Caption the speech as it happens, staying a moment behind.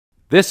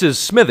This is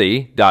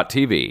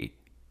Smithy.tv.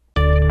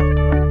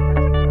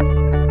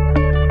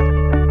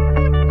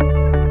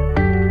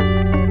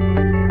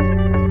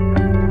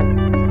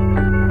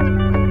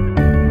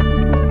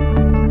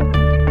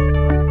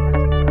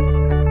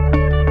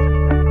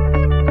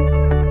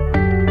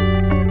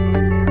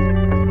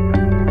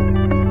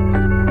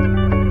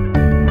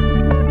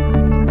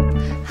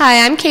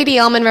 Hi, I'm Katie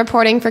Ullman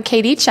reporting for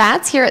Katie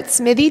Chats here at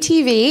Smithy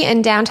TV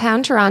in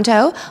downtown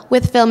Toronto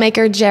with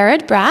filmmaker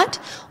Jared Bratt.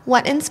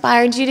 What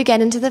inspired you to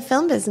get into the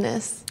film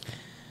business?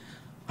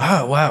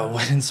 Oh, wow.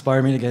 What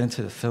inspired me to get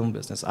into the film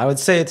business? I would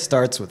say it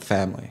starts with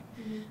family.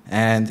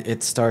 And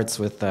it starts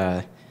with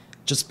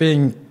just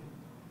being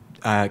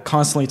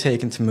constantly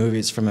taken to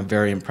movies from a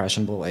very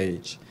impressionable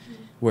age,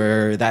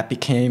 where that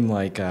became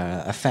like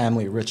a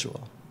family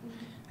ritual.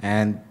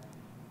 And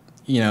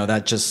you know,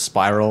 that just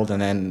spiraled,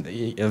 and then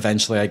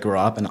eventually I grew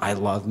up and I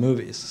love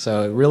movies.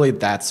 So really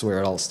that's where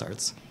it all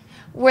starts.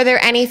 Were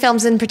there any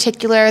films in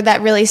particular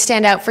that really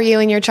stand out for you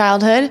in your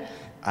childhood?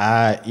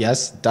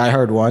 Yes, Die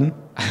Hard 1.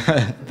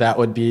 That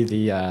would be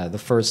the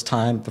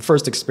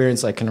first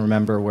experience I can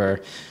remember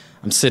where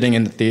I'm sitting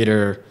in the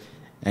theater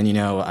and, you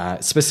know,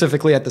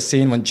 specifically at the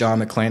scene when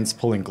John McClane's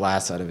pulling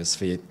glass out of his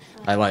feet.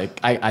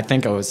 I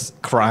think I was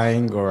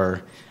crying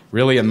or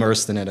really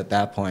immersed in it at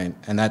that point,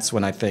 and that's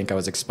when I think I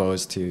was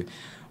exposed to,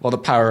 well, the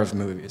power of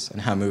movies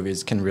and how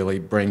movies can really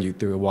bring you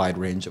through a wide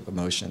range of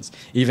emotions,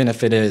 even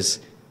if it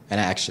is an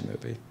action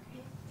movie.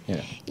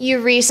 Yeah.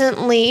 You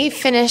recently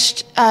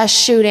finished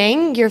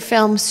shooting your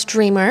film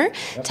Streamer.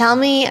 Yep. Tell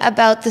me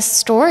about the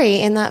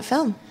story in that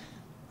film.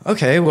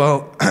 Okay,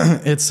 well,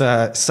 it's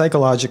a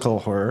psychological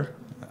horror.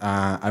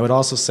 I would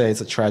also say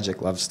it's a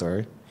tragic love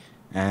story,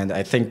 and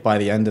I think by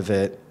the end of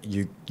it,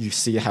 you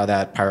see how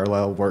that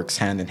parallel works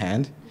hand in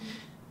hand.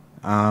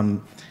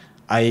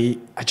 I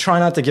try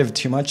not to give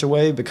too much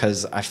away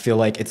because I feel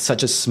like it's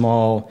such a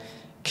small,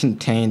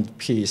 contained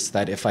piece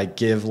that if I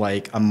give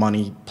like a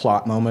money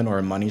plot moment or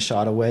a money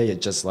shot away,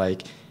 it just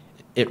like,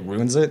 it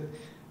ruins it.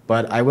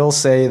 But I will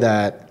say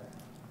that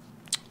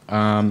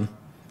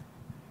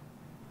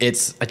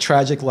it's a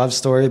tragic love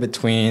story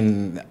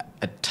between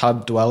a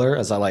tub dweller,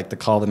 as I like to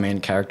call the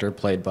main character,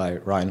 played by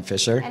Ryan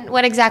Fisher. And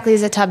what exactly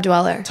is a tub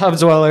dweller? Tub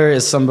dweller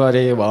is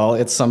somebody, well,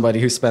 it's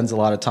somebody who spends a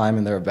lot of time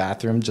in their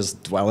bathroom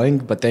just dwelling,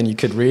 but then you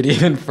could read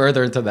even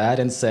further into that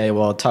and say,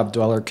 well, a tub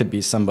dweller could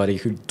be somebody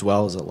who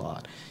dwells a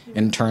lot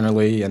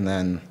internally and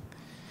then,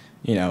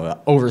 you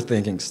know,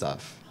 overthinking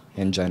stuff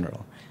in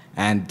general.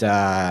 And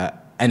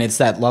it's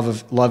that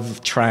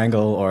love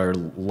triangle or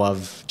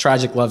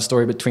tragic love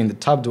story between the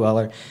tub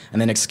dweller and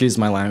then, excuse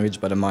my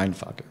language, but a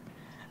mindfucker.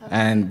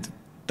 And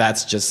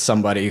that's just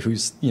somebody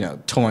who's, you know,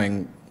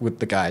 toying with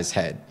the guy's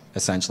head,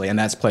 essentially, and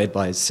that's played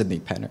by Sydney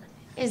Penner.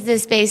 Is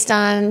this based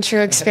on true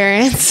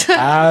experience?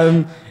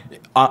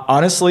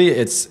 Honestly,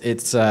 I'd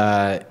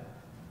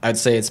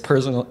say it's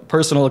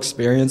personal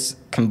experience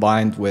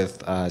combined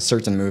with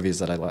certain movies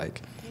that I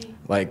like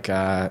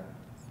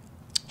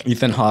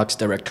Ethan Hawke's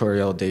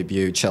directorial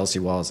debut, Chelsea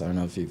Walls. I don't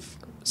know if you've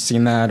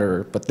seen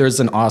that, but there's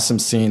an awesome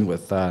scene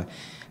with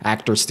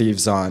actor Steve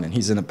Zahn, and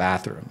he's in a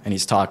bathroom, and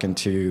he's talking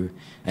to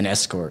an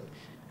escort,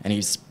 and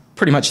he's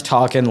pretty much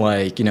talking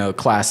like, you know,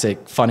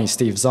 classic funny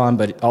Steve Zahn,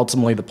 but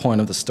ultimately the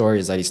point of the story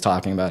is that he's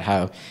talking about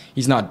how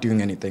he's not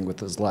doing anything with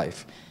his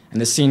life.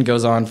 And the scene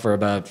goes on for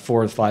about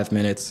 4 to 5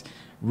 minutes,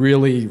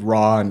 really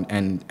raw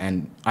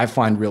and I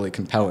find really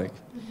compelling.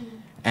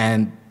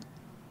 And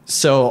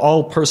so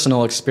all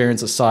personal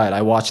experience aside,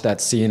 I watched that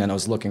scene and I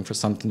was looking for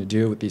something to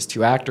do with these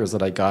two actors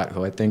that I got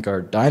who I think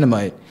are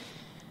dynamite.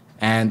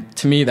 And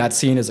to me, that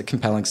scene is a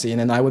compelling scene,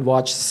 and I would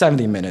watch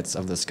 70 minutes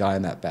of this guy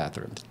in that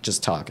bathroom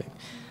just talking.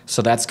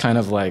 So that's kind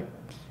of like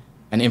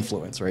an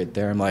influence right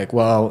there. I'm like,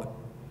 well,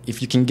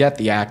 if you can get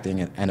the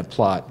acting and a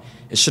plot,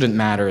 it shouldn't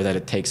matter that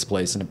it takes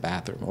place in a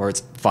bathroom, or it's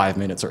 5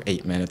 minutes or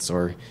 8 minutes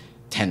or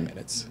 10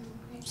 minutes.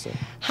 So.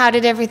 How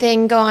did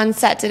everything go on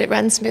set? Did it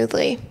run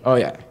smoothly? Oh,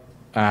 yeah.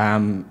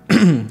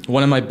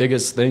 One of my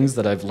biggest things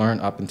that I've learned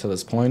up until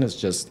this point is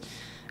just,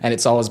 and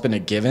it's always been a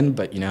given,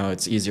 but, you know,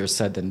 it's easier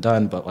said than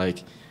done, but,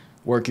 like,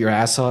 work your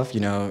ass off, you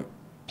know,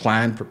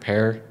 plan,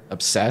 prepare,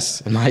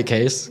 obsess, in my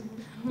case.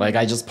 Like,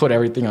 I just put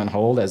everything on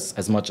hold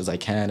as much as I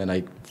can, and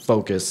I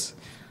focus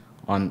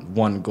on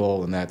one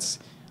goal, and that's,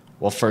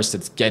 well, first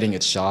it's getting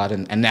it shot,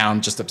 and now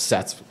I'm just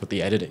obsessed with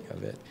the editing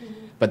of it.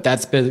 But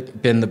that's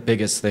been the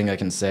biggest thing I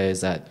can say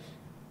is that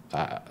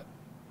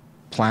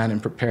plan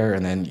and prepare,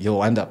 and then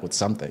you'll end up with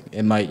something.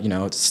 It might, you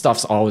know,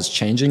 stuff's always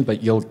changing,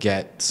 but you'll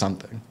get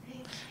something.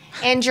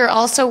 And you're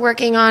also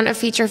working on a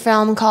feature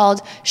film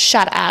called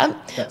Shut Up.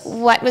 Yes.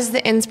 What was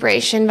the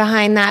inspiration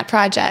behind that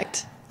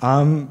project?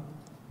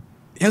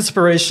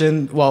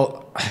 Inspiration,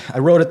 well, I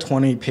wrote a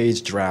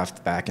 20-page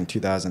draft back in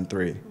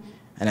 2003.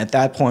 And at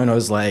that point, I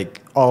was like,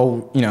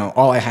 all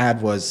I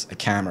had was a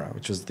camera,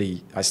 which was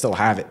I still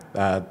have it,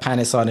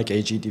 Panasonic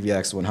AG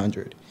DVX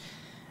 100.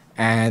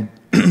 And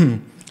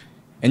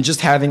And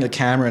just having a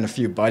camera and a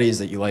few buddies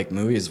that you like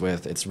movies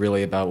with, it's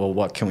really about, well,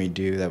 what can we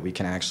do that we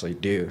can actually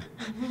do?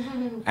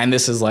 And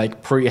this is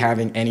like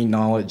pre-having any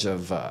knowledge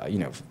of,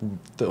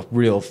 the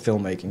real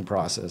filmmaking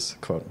process,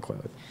 quote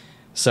unquote.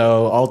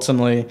 So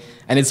ultimately,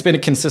 and it's been a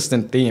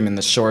consistent theme in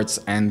the shorts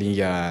and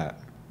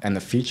the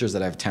features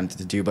that I've attempted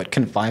to do, but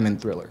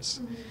confinement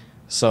thrillers.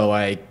 So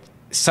like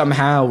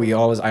somehow I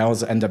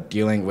always end up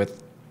dealing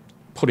with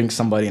putting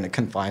somebody in a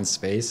confined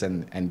space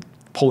and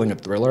pulling a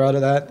thriller out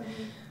of that.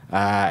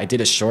 I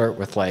did a short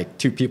with like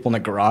 2 people in a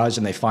garage,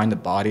 and they find a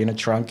body in a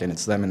trunk, and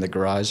it's them in the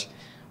garage,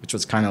 which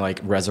was kind of like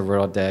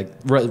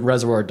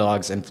Reservoir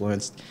Dogs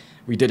influenced.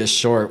 We did a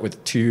short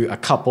with a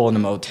couple in a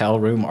motel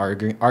room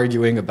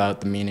arguing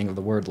about the meaning of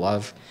the word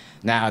love.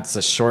 Now it's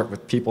a short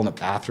with people in a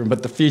bathroom,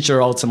 but the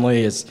feature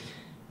ultimately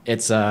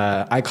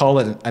I call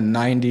it a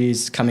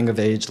 90s coming of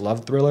age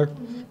love thriller.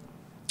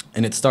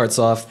 And it starts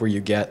off where you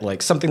get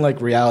like something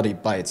like Reality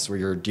Bites, where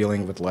you're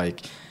dealing with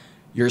like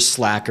your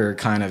slacker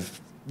kind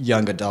of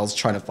young adults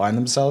trying to find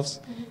themselves,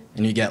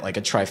 and you get like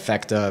a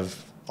trifecta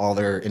of all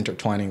their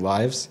intertwining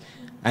lives,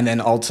 and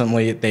then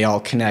ultimately they all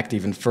connect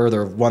even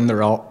further. One,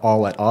 they're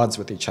all at odds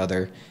with each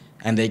other,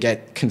 and they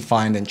get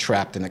confined and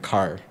trapped in a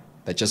car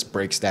that just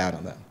breaks down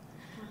on them.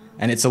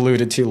 And it's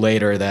alluded to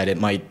later that it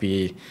might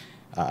be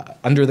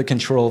under the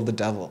control of the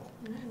devil,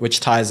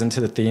 which ties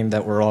into the theme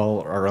that we're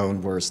all our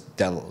own worst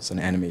devils and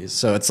enemies.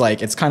 So it's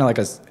kind of like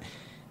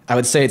I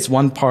would say it's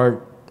one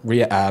part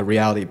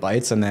Reality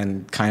Bites, and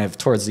then kind of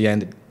towards the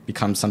end it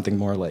becomes something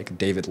more like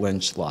David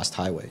Lynch Lost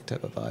Highway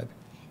type of vibe.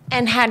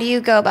 And how do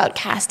you go about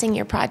casting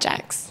your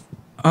projects?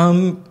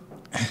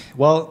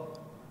 Well,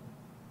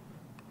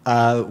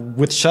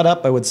 with Shut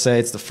Up, I would say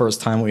it's the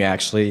first time we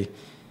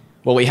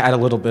had a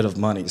little bit of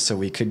money, so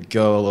we could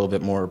go a little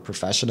bit more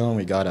professional, and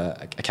we got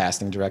a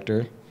casting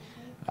director.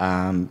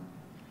 And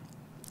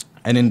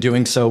in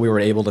doing so, we were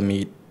able to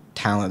meet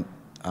talent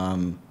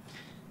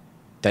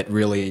that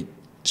really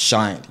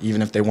shined,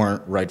 even if they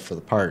weren't right for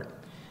the part.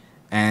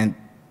 And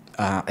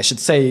I should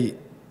say,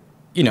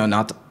 I'm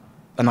not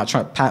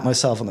trying to pat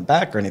myself on the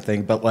back or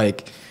anything, but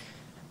like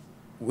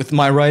with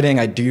my writing,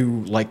 I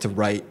do like to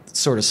write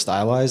sort of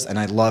stylized, and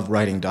I love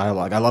writing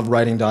dialogue. I love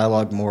writing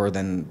dialogue more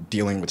than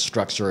dealing with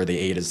structure or the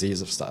A to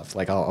Z's of stuff.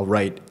 Like I'll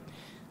write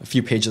a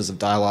few pages of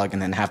dialogue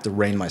and then have to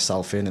rein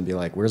myself in and be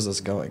like, where's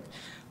this going?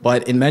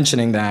 But in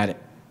mentioning that,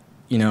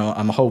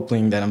 I'm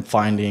hoping that I'm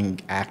finding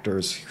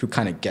actors who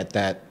kind of get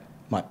that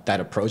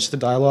approach to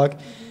dialogue.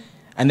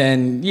 And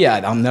then,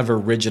 I'm never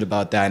rigid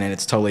about that, and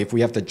it's totally, if we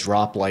have to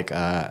drop like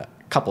a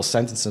couple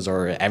sentences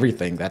or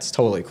everything, that's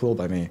totally cool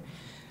by me.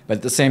 But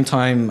at the same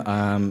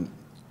time,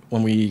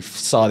 when we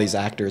saw these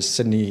actors,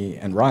 Sydney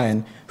and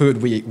Ryan, who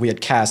we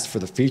had cast for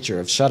the feature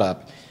of Shut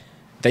Up,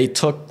 they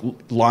took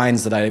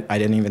lines that I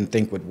didn't even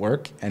think would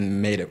work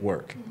and made it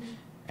work.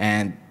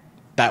 And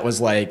that was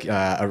like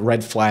a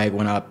red flag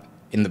went up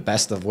in the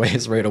best of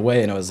ways right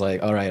away, and it was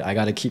like, all right, I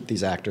got to keep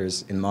these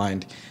actors in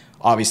mind,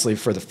 obviously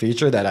for the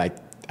feature that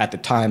at the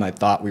time I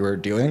thought we were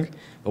doing.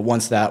 But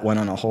once that went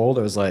on a hold,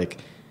 it was like,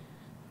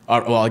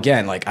 well,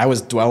 again, like I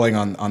was dwelling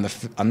on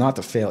not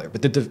the failure,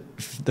 but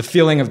the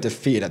feeling of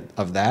defeat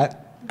of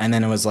that. And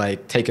then it was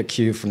like, take a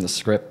cue from the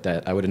script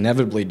that I would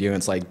inevitably do. And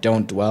it's like,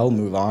 don't dwell,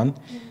 move on.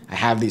 I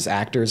have these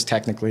actors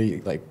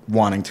technically like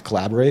wanting to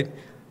collaborate.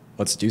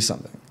 Let's do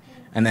something.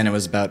 And then it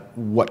was about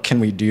what can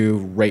we do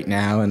right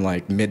now in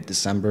like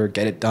mid-December,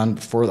 get it done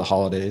before the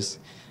holidays,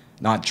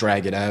 not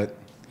drag it out.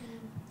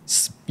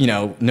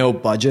 No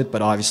budget,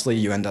 but obviously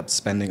you end up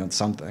spending on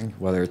something,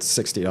 whether it's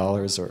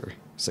 $60 or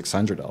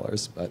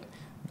 $600, but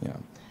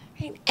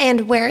Right.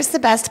 And where's the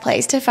best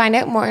place to find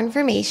out more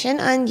information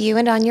on you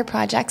and on your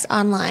projects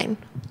online?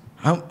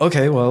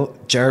 Okay, well,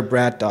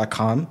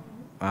 jaredbratt.com.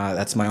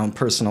 That's my own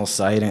personal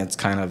site, and it's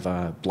kind of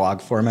a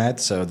blog format,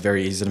 so it's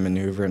very easy to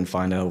maneuver and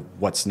find out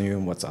what's new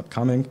and what's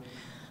upcoming.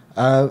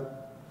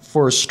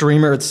 For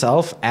Streamer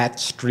itself, at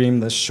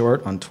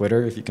StreamThisShort on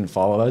Twitter, if you can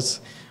follow us.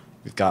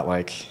 We've got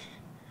like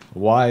a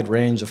wide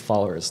range of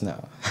followers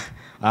now.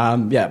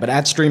 But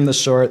at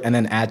StreamThisShort, and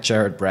then at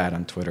Jared Bratt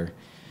on Twitter.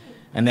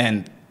 And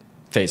then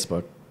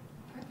Facebook.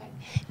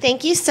 Perfect.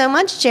 Thank you so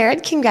much,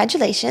 Jared.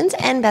 Congratulations,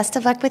 and best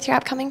of luck with your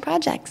upcoming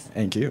projects.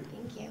 Thank you.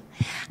 Thank you.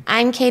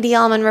 I'm Katie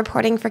Allman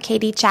reporting for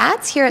Katie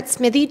Chats here at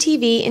Smithy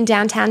TV in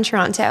downtown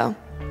Toronto.